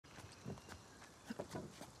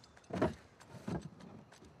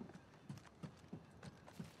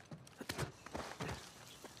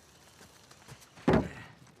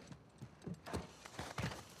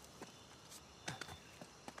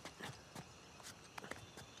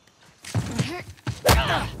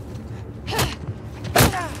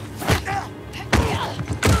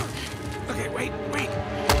Okay, wait.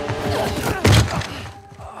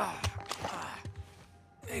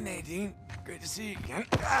 Hey, Nadine. Great to see you again.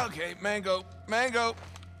 Okay, mango.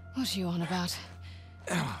 What are you on about?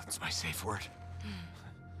 Oh, it's my safe word.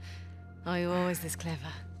 Are you always this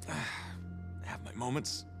clever? Have my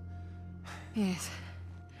moments. Yes.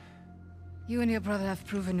 You and your brother have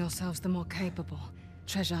proven yourselves the more capable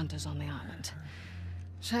treasure hunters on the island.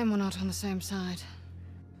 Shame we're not on the same side.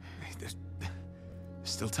 Hey, there's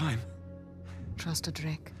still time. Trust a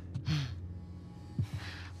Drake.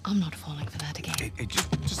 I'm not falling for that again. Hey,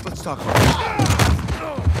 just let's talk about it.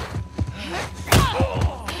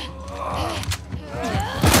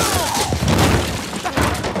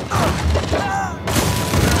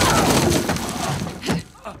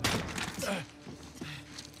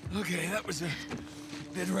 Okay, that was a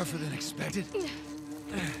bit rougher than expected.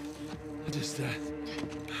 I just,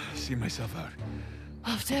 see myself out.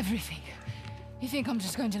 After everything, you think I'm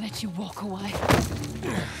just going to let you walk away?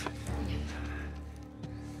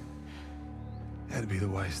 That'd be the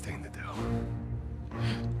wise thing to do.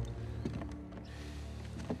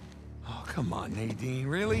 Oh, come on, Nadine,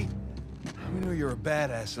 really? We know you're a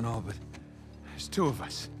badass and all, but there's two of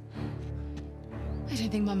us. I don't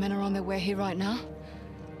think my men are on their way here right now.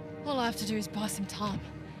 All I have to do is buy some time.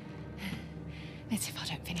 Let's see if I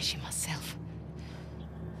don't finish him myself.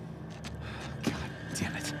 God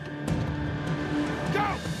damn it. Go!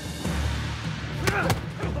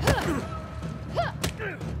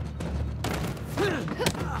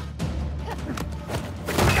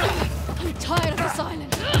 I'm tired of this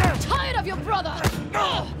island. I'm tired of your brother.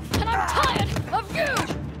 And I'm tired of you!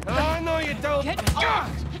 Oh, no, you don't. Get off!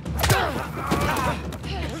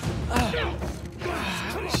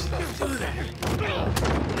 Do that.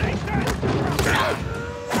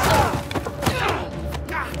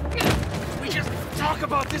 We just talk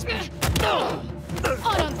about this. I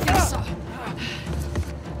don't think so.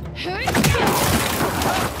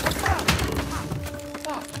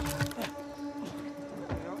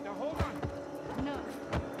 Now, hold on. No.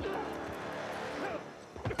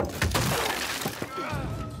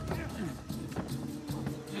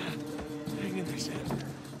 Hang in there, Sam.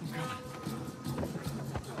 I'm coming.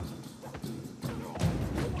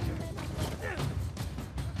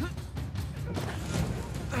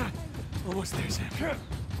 Almost there, Sam.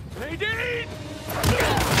 Nadine!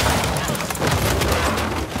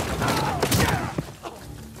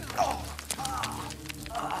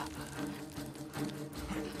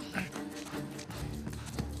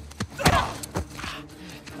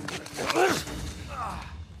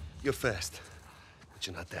 You're fast, but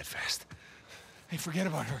you're not that fast. Hey, forget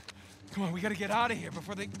about her. Come on, we gotta get out of here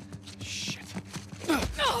before they... Shit.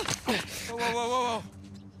 Whoa.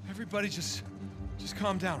 Everybody just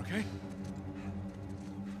calm down, okay?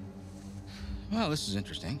 Well, this is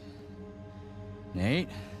interesting. Nate?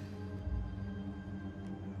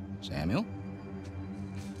 Samuel?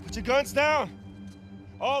 Put your guns down.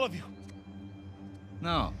 All of you.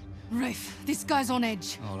 No. Rafe, this guy's on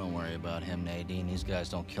edge. Oh, don't worry about him, Nadine. These guys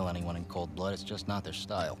don't kill anyone in cold blood. It's just not their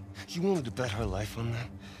style. You wanted to bet her life on that?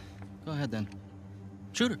 Go ahead, then.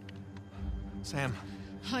 Shoot her. Sam.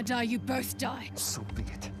 I die, you both die. So be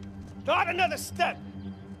it. Not another step.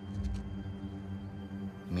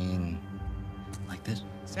 You mean... like this?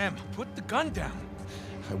 Sam, put the gun down.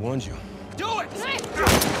 I warned you. Do it!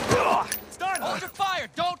 It's done. Hold your fire!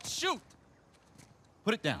 Don't shoot!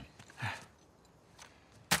 Put it down.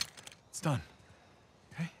 It's done.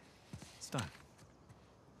 Okay? It's done.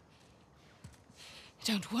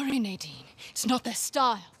 Don't worry, Nadine. It's not their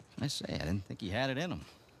style. I say, I didn't think he had it in him.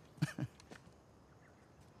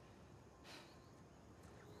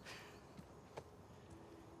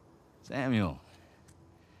 Samuel.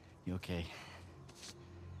 You okay?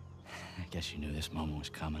 I guess you knew this moment was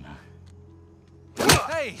coming, huh?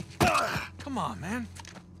 Hey! Come on, man.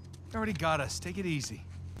 You already got us. Take it easy.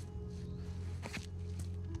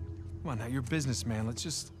 Come on, now, you're a businessman.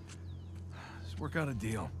 Let's work out a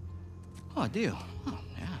deal. Oh, a deal. Oh,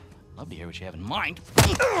 yeah. Love to hear what you have in mind.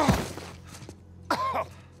 Oh,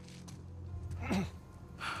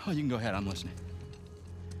 you can go ahead. I'm listening.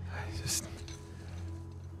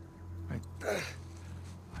 Right.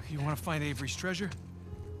 You want to find Avery's treasure?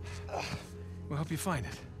 We'll help you find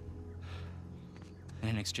it. And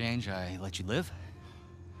in exchange, I let you live?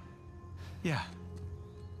 Yeah.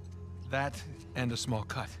 That and a small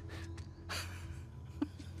cut.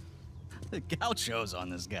 The gauchos on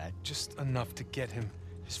this guy. Just enough to get him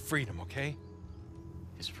his freedom, okay?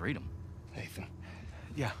 His freedom. Nathan.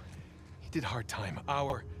 Yeah. He did hard time.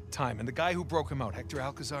 Our time. And the guy who broke him out, Hector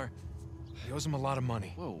Alcazar, He owes him a lot of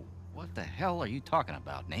money. Whoa, what the hell are you talking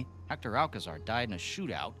about, Nate? Hector Alcazar died in a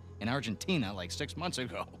shootout in Argentina like 6 months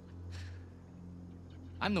ago.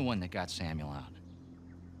 I'm the one that got Samuel out.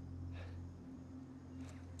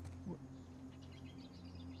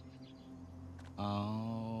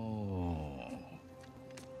 Oh.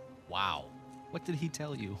 Wow. What did he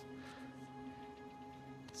tell you?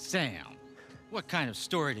 Sam, what kind of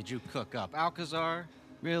story did you cook up? Alcazar?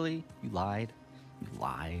 Really? You lied? You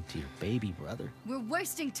lied to your baby brother? We're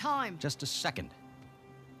wasting time. Just a second.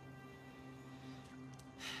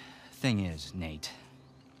 Thing is, Nate,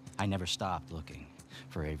 I never stopped looking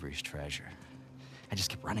for Avery's treasure. I just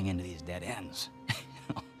kept running into these dead ends.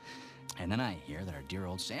 And then I hear that our dear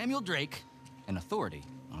old Samuel Drake, an authority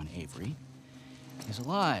on Avery, is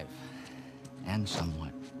alive and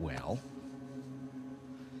somewhat well.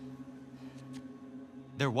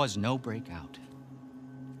 There was no breakout.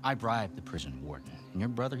 I bribed the prison warden, and your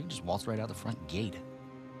brother, he just waltzed right out the front gate.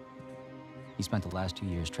 He spent the last 2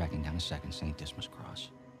 years tracking down a second St. Dismas cross.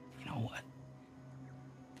 You know what?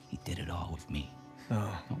 He did it all with me.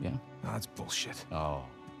 Oh. Oh, yeah? No, that's bullshit. Oh.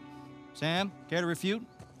 Sam, care to refute?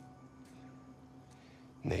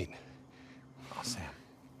 Nate, Oh, Sam.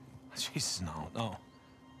 Jesus, no.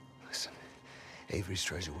 listen. Avery's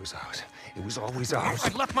treasure was ours. It was always ours. I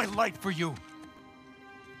left my life for you.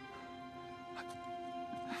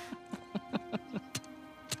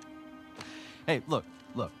 Hey, look,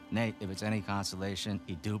 Nate, if it's any consolation,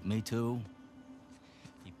 he duped me too.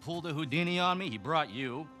 He pulled a Houdini on me, he brought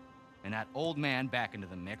you and that old man back into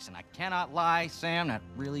the mix, and I cannot lie, Sam, that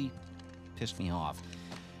really pissed me off.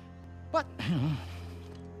 But,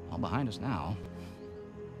 all behind us now.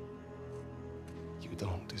 You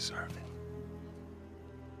don't deserve it.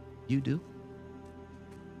 You do?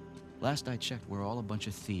 Last I checked, we're all a bunch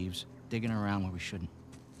of thieves, digging around where we shouldn't.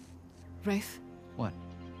 Rafe, What?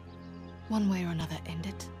 one way or another, end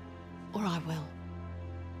it, or I will.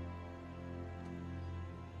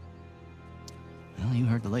 Well, you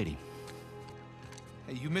heard the lady.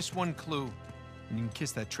 Hey, you missed one clue, and you can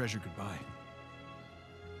kiss that treasure goodbye.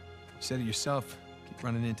 You said it yourself. Keep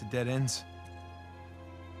running into dead ends.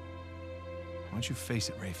 Why don't you face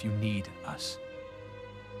it, Rafe? You need us.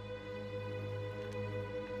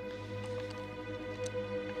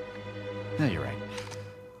 No, you're right.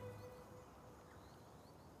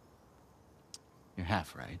 You're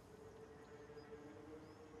half right.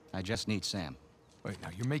 I just need Sam. Wait, now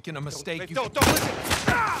you're making a mistake. Don't listen!